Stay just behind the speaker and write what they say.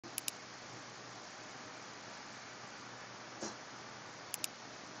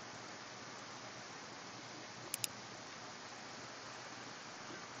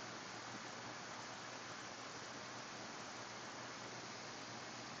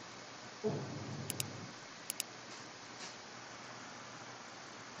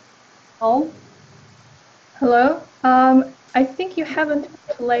Oh, Hello? I think you haven't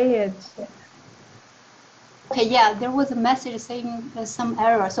played it. okay, yeah, there was a message saying there's some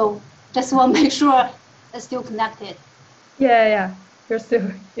error, so just want to make sure it's still connected. Yeah. You're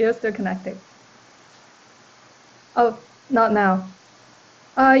still connected. Oh, not now.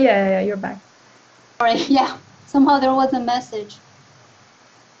 Yeah, you're back. Sorry, yeah, somehow there was a message.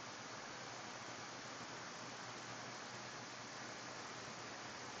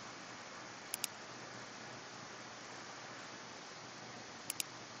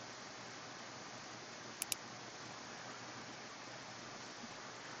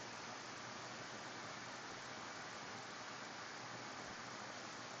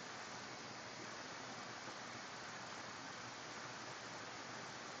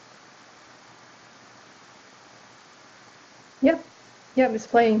 Yep, it's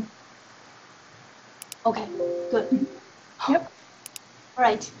playing. Okay, good. Yep. All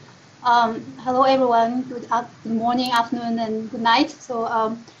right. Hello, everyone. Good morning, afternoon, and good night. So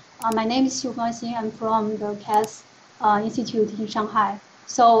my name is Xiu Guanxin. I'm from the CAS Institute in Shanghai.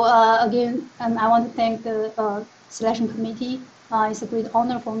 So again, I want to thank the selection committee. It's a great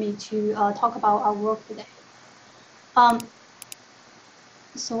honor for me to talk about our work today.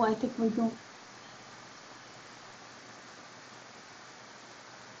 So I think we go.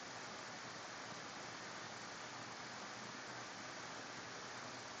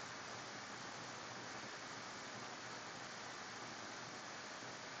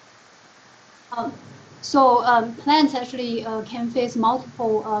 Plants actually can face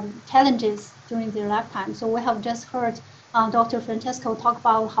multiple challenges during their lifetime. So we have just heard Dr. Francesco talk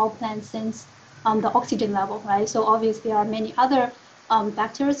about how plants sense the oxygen level, right? So obviously there are many other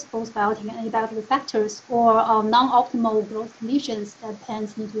factors, both biotic and abiotic factors, or non-optimal growth conditions that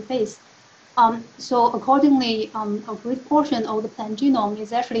plants need to face. So accordingly, a great portion of the plant genome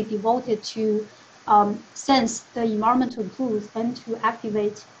is actually devoted to sense the environmental clues and to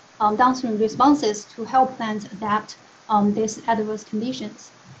activate downstream responses to help plants adapt these adverse conditions.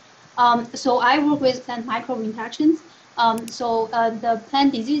 So I work with plant microbe interactions. The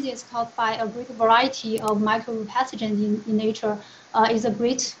plant diseases caused by a great variety of microbe pathogens in nature is a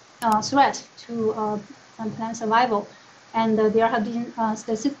great threat to plant survival. And there have been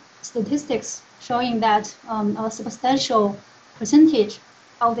statistics showing that a substantial percentage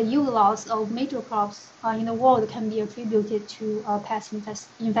of the yield loss of major crops in the world can be attributed to pest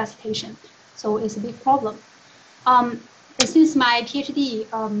infestation. So it's a big problem. Since my PhD,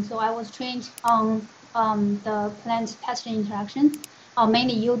 so I was trained on the plant-pathogen interactions,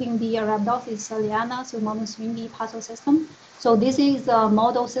 mainly using the Arabidopsis thaliana, so Pseudomonas swingi puzzle system. So this is a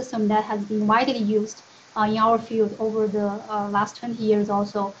model system that has been widely used in our field over the last 20 years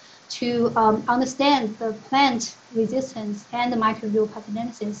also to understand the plant resistance and the microbial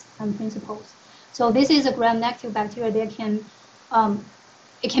pathogenesis principles. So this is a gram-negative bacteria that can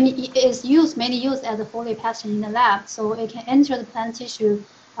is mainly used as a foliar pathogen in the lab, so it can enter the plant tissue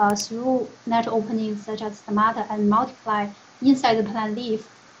through natural openings such as stomata and multiply inside the plant leaf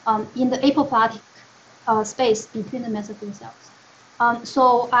in the apophytic space between the mesophyll cells.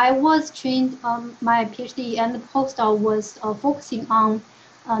 So I was trained, my PhD and the postdoc was focusing on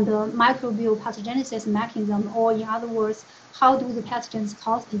the microbial pathogenesis mechanism, or in other words, how do the pathogens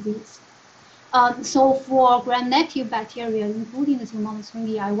cause disease? So for gram-negative bacteria, including the Pseudomonas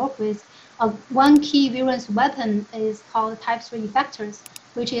swingi I work with, one key virulence weapon is called type 3 effectors,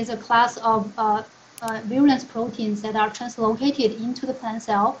 which is a class of virulence proteins that are translocated into the plant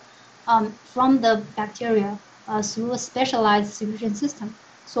cell from the bacteria through a specialized secretion system.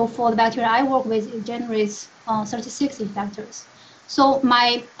 So for the bacteria I work with, it generates 36 effectors. So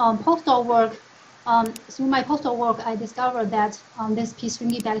my postdoc work through my postdoc work, I discovered that this P.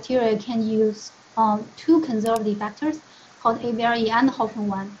 swingi bacteria can use two conservative factors called aviary and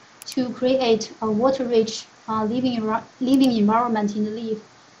Hoffman-1 to create a water-rich living environment in the leaf.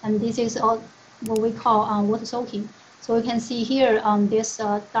 And this is what we call water soaking. So you can see here this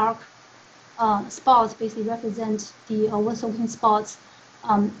dark spots basically represent the water soaking spots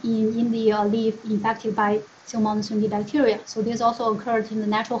in the leaf infected by Pseudomonas swingi bacteria. So this also occurred in the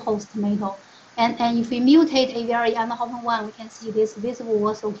natural host tomato. And if we mutate aviary and Hoffman-1, we can see this visible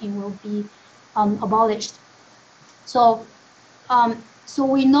water soaking will be abolished. So, so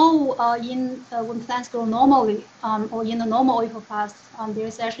we know when plants grow normally or in a normal oikoplast,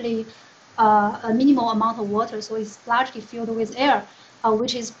 there's actually a minimal amount of water, so it's largely filled with air,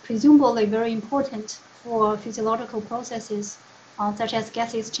 which is presumably very important for physiological processes such as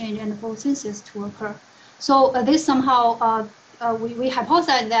gas exchange and photosynthesis to occur. So this somehow we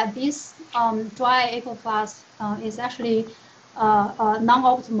hypothesized that this dry apoplast is actually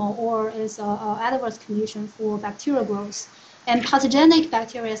non-optimal or is an adverse condition for bacterial growth. And pathogenic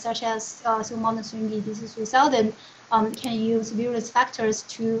bacteria such as Pseudomonas syringae disease 3000 can use various factors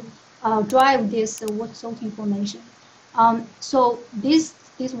to drive this water soaking formation. So this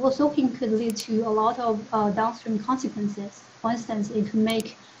water soaking could lead to a lot of downstream consequences. For instance, it could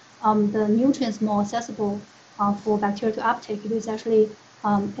make the nutrients more accessible for bacteria to uptake. It is actually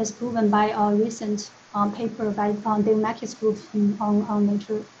as proven by a recent paper by Dave Mackey's group on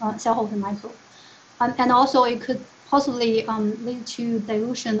Nature Cell Host and Microbe. And also it could possibly lead to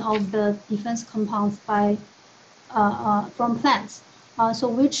dilution of the defense compounds by from plants. So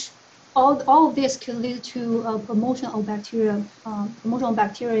which all of this could lead to promotion of bacteria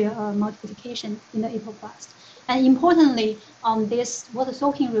multiplication in the apoplast. And importantly, this water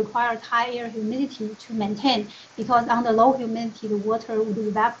soaking required high air humidity to maintain, because under low humidity, the water would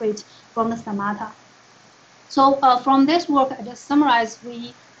evaporate from the stomata. So from this work, I just summarized,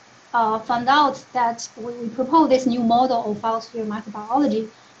 we found out that we proposed this new model of phyllosphere microbiology.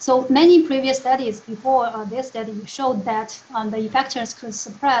 So many previous studies before this study showed that the effectors could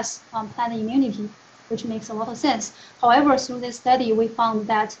suppress plant immunity, which makes a lot of sense. However, through this study, we found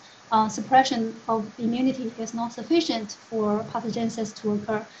that suppression of immunity is not sufficient for pathogenesis to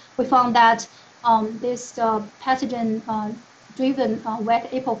occur. We found that this pathogen-driven wet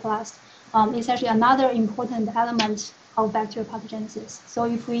apoplast is actually another important element of bacterial pathogenesis. So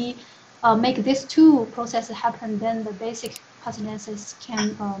if we make these two processes happen, then the basic pathogenesis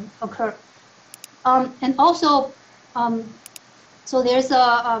can occur. And also, so there's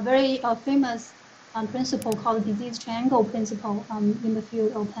a very famous principle called disease triangle principle in the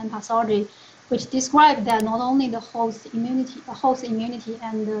field of plant pathology, which describes that not only the host immunity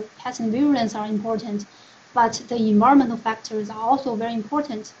and the pathogen virulence are important, but the environmental factors are also very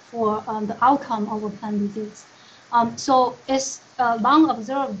important for the outcome of a plant disease. So it's long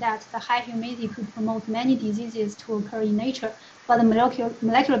observed that the high humidity could promote many diseases to occur in nature, but the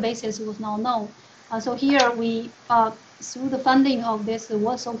molecular basis was not known. So here we, through the funding of this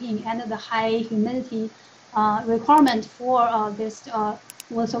water soaking and the high humidity requirement for this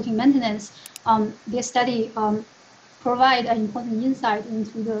water soaking maintenance, this study provide an important insight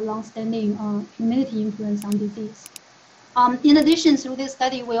into the long-standing humidity influence on disease. In addition, through this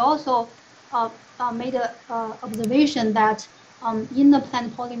study, we also made an observation that in the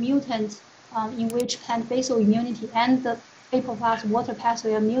plant polymutant, in which plant basal immunity and the apoplast water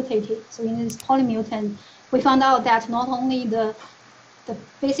pathway are mutated. So in this polymutant, we found out that not only the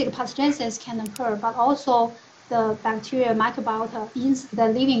basic pathogenesis can occur, but also the bacteria microbiota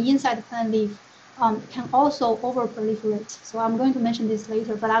that living inside the plant leaf can also overproliferate. So I'm going to mention this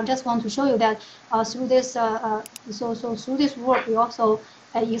later, but I just want to show you that through this, through this work, we also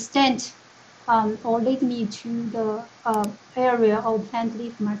extend or lead me to the area of plant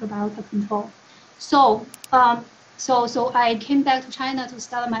leaf microbiota control. So, so I came back to China to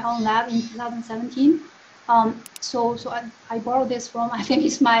start my own lab in 2017. So I borrowed this from, I think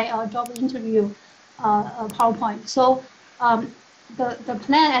it's my job interview PowerPoint. So the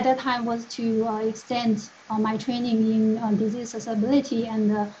plan at that time was to extend my training in disease susceptibility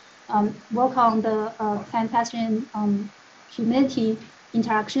and work on the plant pathogen humidity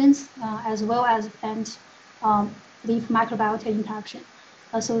interactions, as well as plant leaf microbiota interaction.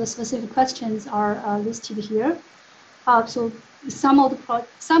 So the specific questions are listed here. So some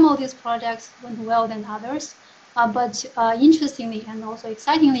of these projects went well than others, but interestingly and also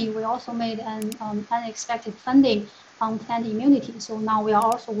excitingly, we also made an unexpected funding on plant immunity. So now we are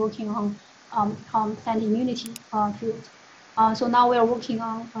also working on plant immunity field. So now we are working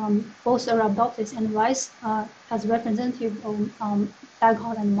on both Arabidopsis and rice as representative of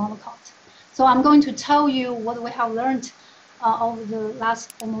dicot and monocot. So I'm going to tell you what we have learned over the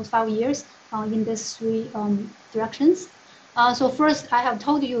last almost 5 years in these three directions. So first, I have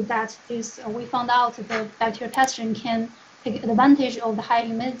told you that we found out the bacterial pathogen can take advantage of the high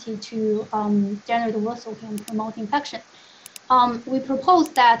humidity to generate water soaking and promote infection. We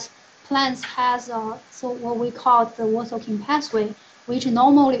proposed that plants has so what we call the water soaking pathway, which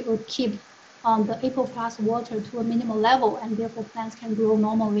normally would keep the apoplast water to a minimal level, and therefore plants can grow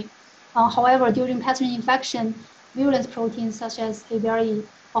normally. However, during pathogen infection, virulence proteins such as ABRE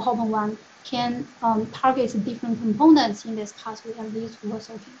or HOPN1 can target different components in this pathway and lead to water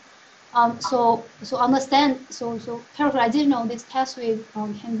soaking. So characterization of this pathway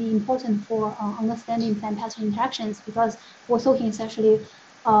can be important for understanding plant pathogen interactions, because water soaking is actually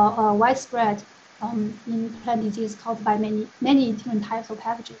widespread in plant disease caused by many different types of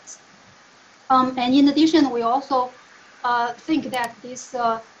pathogens. And in addition, we also think that this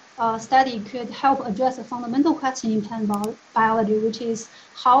study could help address a fundamental question in plant biology, which is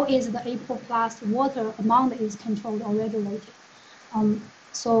how is the apoplast water amount is controlled or regulated.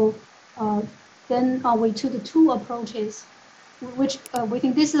 So then we took two approaches, which we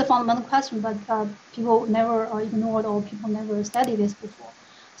think this is a fundamental question, but people never ignored or people never studied this before.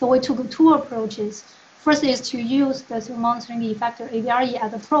 So we took two approaches. First is to use the monitoring effector ABRE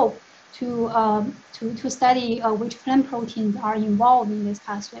as a probe to study which plant proteins are involved in this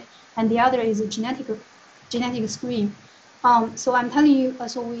pathway, and the other is a genetic screen. So I'm telling you,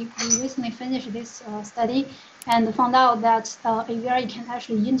 so we recently finished this study and found out that ABRE can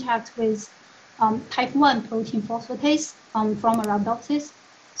actually interact with type 1 protein phosphatase from Arabidopsis.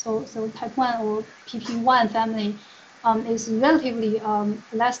 So type 1 or PP1 family is relatively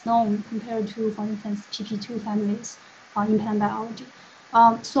less known compared to, for instance, PP2 families in plant biology.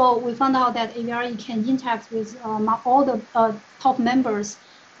 So we found out that ABRE can interact with all the top members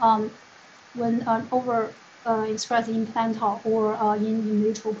when overexpressed in plantar or in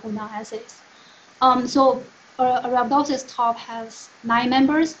vitro protein assays. So Arabidopsis top has 9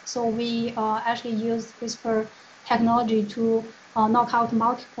 members, so we actually used CRISPR technology to knock out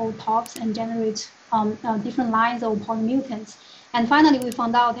multiple tops and generate different lines of polymutants. And finally, we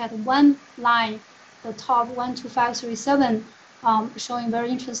found out that one line, the top 12537, showing very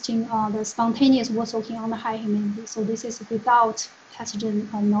interesting the spontaneous wall soaking on the high humidity. So this is without pathogen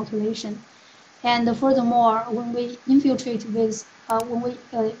inoculation. And furthermore, when we infiltrate with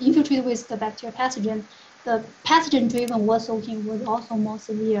the bacterial pathogen, the pathogen-driven wall soaking was also more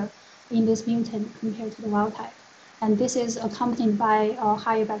severe in this mutant compared to the wild type. And this is accompanied by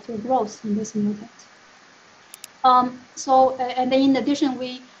higher bacterial growth in this mutant. And then in addition,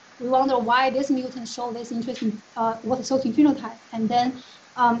 we wonder why this mutant show this interesting water soaking phenotype. And then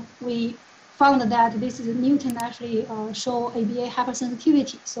we found that this mutant actually show ABA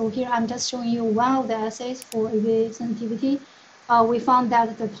hypersensitivity. So here I'm just showing you one of the assays for ABA sensitivity. We found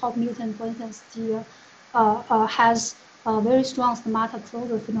that the top mutant, for instance, has a very strong stomata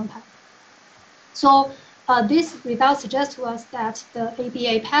closure phenotype. So this result suggests to us that the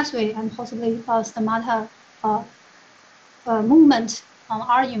ABA pathway and possibly stomata movement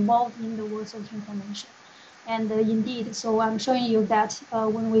are involved in the wall soaking formation. And indeed, so I'm showing you that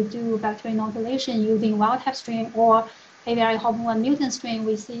when we do bacterial inoculation using wild type strain or ABRE hop1 mutant strain,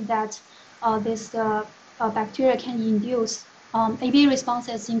 we see that this bacteria can induce ABA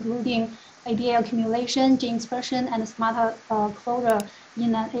responses, including ABA accumulation, gene expression, and stomata closure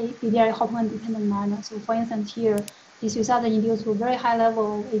in an ABRE hop1 dependent manner. So for instance, here, this result induced to a very high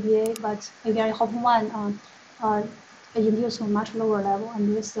level of ABA, but ABRE hop1 induced to a much lower level.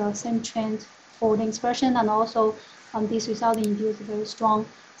 And this same trend for the expression, and also this result induced very strong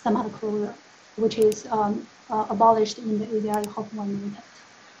stomata closure, which is abolished in the ABRE hop1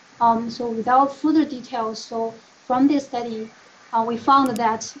 mutant. So without further details, so from this study, we found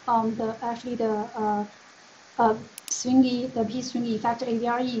that the P-stringy effector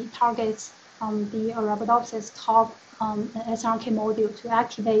ABRE targets the Arabidopsis top SRK module to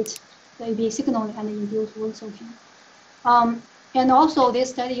activate the ABA signaling and induce wall soaking. And also, this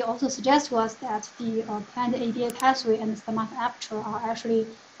study also suggests to us that the plant ABA pathway and stomata aperture are actually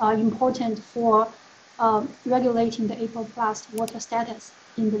important for regulating the apoplast water status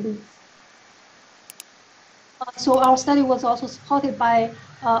in the leaf. So our study was also supported by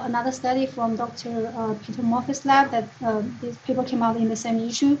another study from Dr. Peter Murphy's lab that this paper came out in the same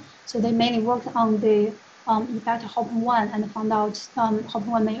issue. So they mainly worked on the effect of hop1 and found out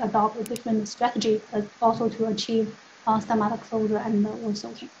hop1 may adopt a different strategy, but also to achieve stomata closure and wall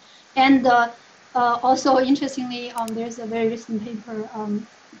soaking. And also, interestingly, there's a very recent paper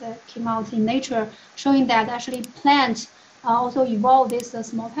that came out in Nature showing that actually plants also evolve this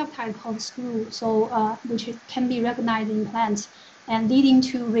small peptide called screw, so which can be recognized in plants, and leading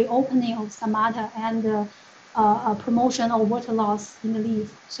to reopening of stomata and promotion of water loss in the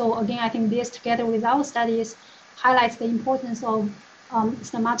leaf. So again, I think this, together with our studies, highlights the importance of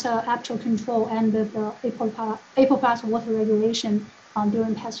stomata aperture control and the apoplast water regulation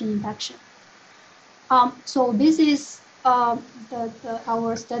during pathogen infection. So this is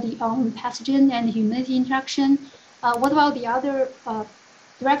our study on pathogen and humidity interaction. What about the other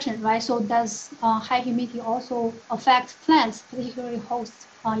direction, right? So does high humidity also affect plants, particularly host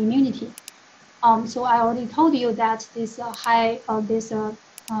immunity? So I already told you that this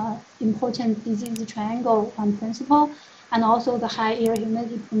important disease triangle principle, and also the high air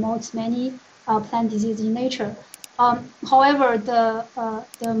humidity promotes many plant diseases in nature. However, the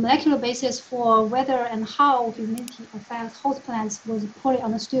molecular basis for whether and how humidity affects host plants was poorly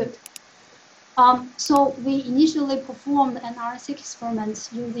understood. So we initially performed an RNA-seq experiment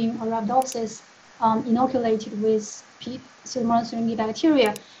using Arabidopsis inoculated with Pseudomonas aeruginosa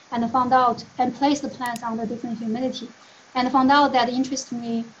bacteria, and found out and placed the plants under different humidity, and found out that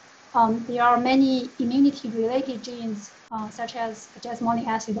interestingly, there are many immunity-related genes such as jasmonic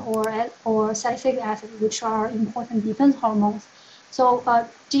acid or salicylic acid, which are important defense hormones. So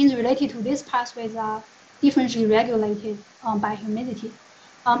genes related to these pathways are differently regulated by humidity.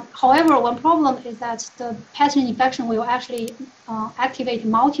 However, one problem is that the pathogen infection will actually activate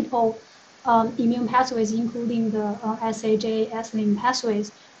multiple immune pathways, including the SAJ, SLIM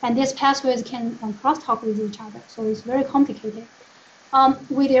pathways, and these pathways can crosstalk with each other. So it's very complicated.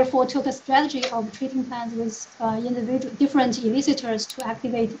 We therefore took a strategy of treating plants with different elicitors to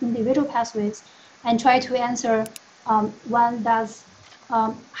activate individual pathways and try to answer when does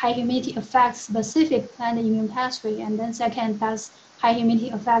high humidity affect specific plant immune pathway, and then second, does high humidity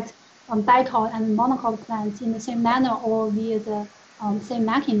affect dicot and monocot plants in the same manner or via the same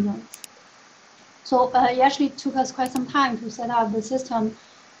mechanisms. So it actually took us quite some time to set up the system,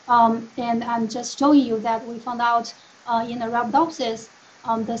 and I'm just showing you that we found out in Arabidopsis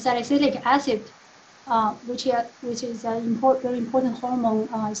the salicylic acid, which is a very important hormone,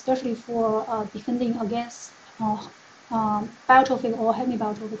 especially for defending against biotrophic or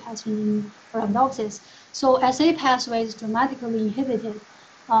hemibiotrophic pathogen in Arabidopsis. So SA pathway is dramatically inhibited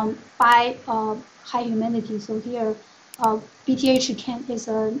by high humidity. So here, BTH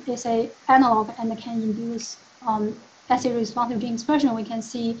is a analog and can induce acid responsive gene expression. We can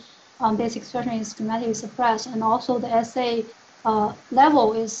see this expression is dramatically suppressed, and also the SA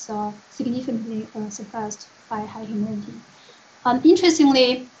level is significantly suppressed by high humidity.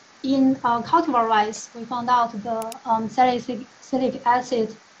 Interestingly, in cultivar rice, we found out the salicylic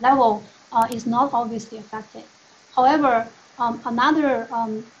acid level is not obviously affected. However, another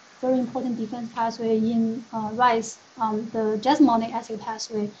very important defense pathway in rice, the jasmonic acid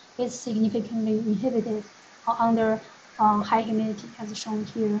pathway, is significantly inhibited under high humidity, as shown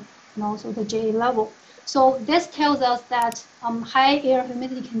here, and also the JA level. So this tells us that high air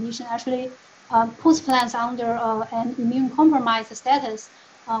humidity condition actually puts plants under an immune compromised status,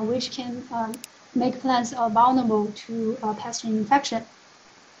 which can make plants vulnerable to pathogen infection.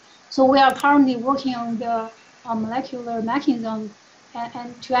 So we are currently working on the molecular mechanism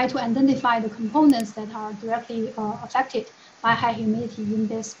and try to identify the components that are directly affected by high humidity in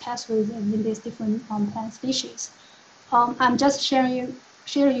these pathways and in these different plant species. I'm just sharing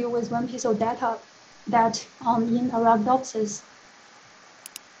you with one piece of data that in Arabidopsis,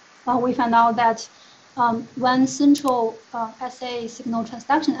 we found out that one central SA signal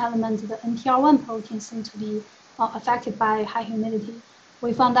transduction element, the NTR1 protein, seems to be affected by high humidity.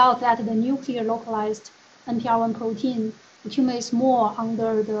 We found out that the nuclear localized NTR1 protein accumulates more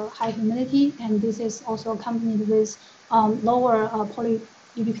under the high humidity, and this is also accompanied with lower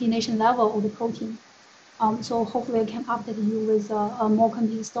polyubiquitination level of the protein. So hopefully I can update you with a more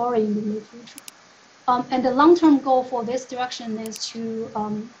complete story in the near future. And the long-term goal for this direction is to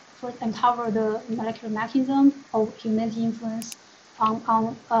first uncover the molecular mechanism of humidity influence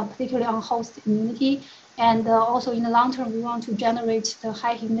on particularly on host immunity. And also in the long term, we want to generate the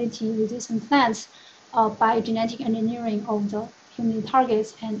high humidity resistant plants by genetic engineering of the humidity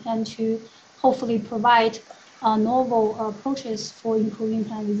targets, and to hopefully provide novel approaches for improving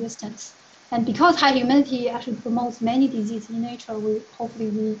plant resistance. And because high humidity actually promotes many diseases in nature, we hope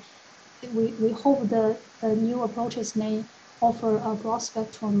the new approaches may offer a broad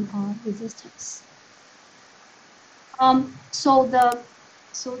spectrum resistance. So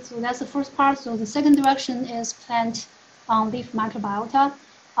that's the first part. So the second direction is plant leaf microbiota.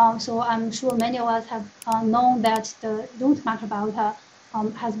 So I'm sure many of us have known that the root microbiota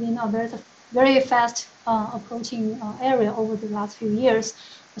has been a very fast approaching area over the last few years.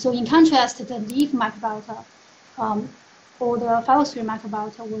 So in contrast, the leaf microbiota or the phyllosphere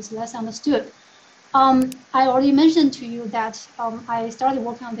microbiota was less understood. I already mentioned to you that I started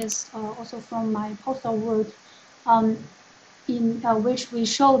working on this also from my postdoc work, in which we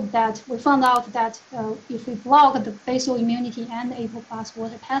showed that we found out that if we block the basal immunity and the APO plus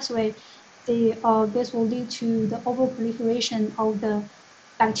water pathway, this will lead to the overproliferation of the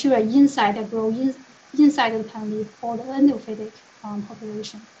bacteria inside that grow inside the plant leaf, or the endophytic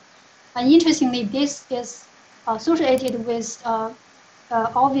population. And interestingly, this is associated with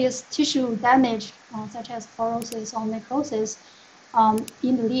obvious tissue damage, such as fluorosis or necrosis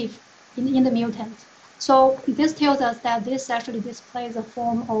in the leaf, in the mutant. So this tells us that this actually displays a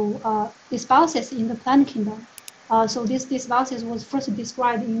form of dysbiosis in the plant kingdom. So this dysbiosis was first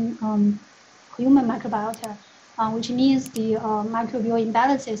described in human microbiota which means the microbial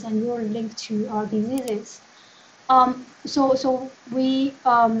imbalances and usually linked to diseases. So we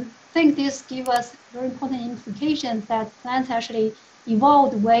think this gives us very important implications that plants actually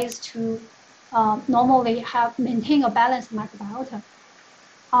evolved ways to normally maintain a balanced microbiota.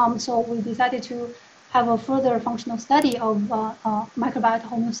 So we decided to have a further functional study of microbiota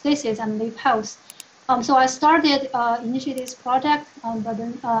homeostasis and leaf health. So I started initially this project, but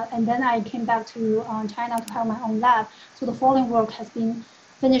then and then I came back to China to have my own lab. So the following work has been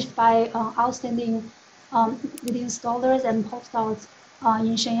finished by outstanding leading scholars and postdocs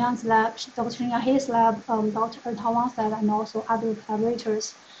in Shenyang's lab, Dr. Shenyang He's lab, Dr. Tao Wang's lab, and also other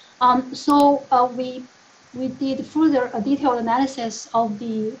collaborators. So we did further a detailed analysis of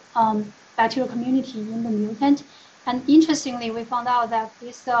the bacterial community in the mutant, and interestingly, we found out that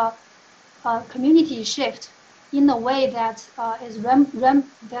this community shift in a way that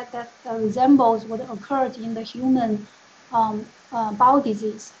resembles what occurred in the human bowel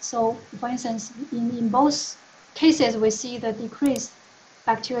disease. So, for instance, in both cases, we see the decreased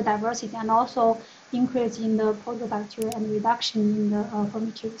bacterial diversity and also increase in the proteobacteria and reduction in the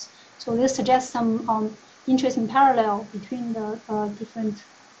firmicutes. So this suggests some interesting parallel between the different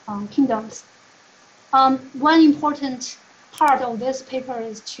kingdoms. One important part of this paper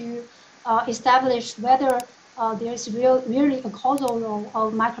is to establish whether there is really a causal role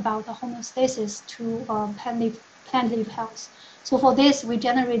of microbiota homeostasis to plant leaf health. So for this, we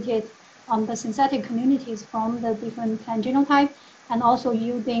generated the synthetic communities from the different plant genotype, and also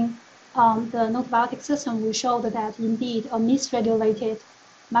using the notobiotic system, we showed that indeed a misregulated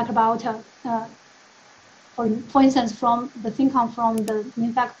microbiota, for instance, from the syncon from the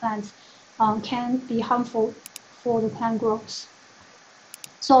nymphatic plants, can be harmful for the plant growth.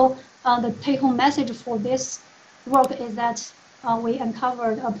 So the take-home message for this work is that we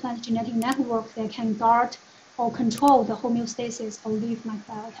uncovered a plant genetic network that can guard or control the homeostasis of leaf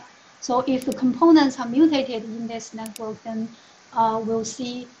microbiota. So if the components are mutated in this network, then we'll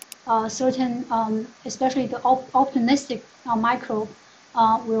see certain, especially the opportunistic microbe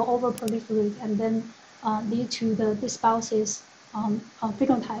will overproliferate and then lead to the dysbiosis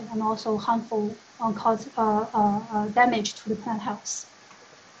phenotype and also harmful cause damage to the plant health.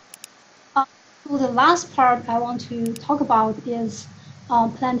 So the last part I want to talk about is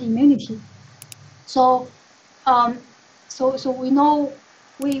plant immunity. So, so we know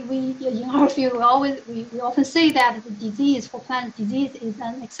we in our field we often say that the disease for plant disease is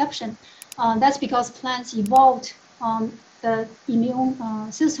an exception. That's because plants evolved the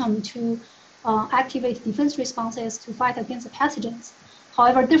immune system to activate defense responses to fight against the pathogens.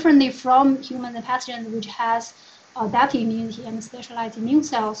 However, differently from human pathogens, which has adaptive immunity and specialized immune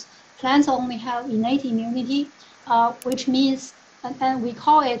cells, plants only have innate immunity, which means, and we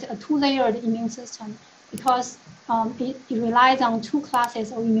call it a two-layered immune system because it relies on two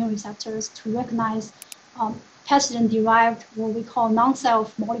classes of immune receptors to recognize pathogen-derived, what we call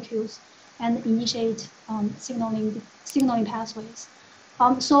non-self molecules, and initiate signaling pathways.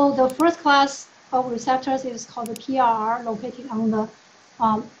 So the first class of receptors is called the PRR, located on the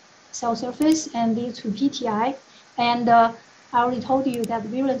cell surface and leads to PTI. And I already told you that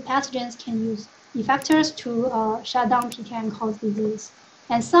virulent pathogens can use effectors to shut down PTI and cause disease.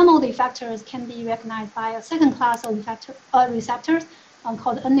 And some of the effectors can be recognized by a second class of receptors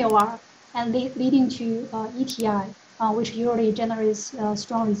called NOR, and leading to ETI, which usually generates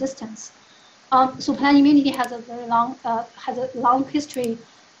strong resistance. So plant immunity has a very long history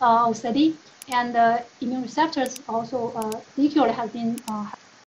of study, and immune receptors also molecular has been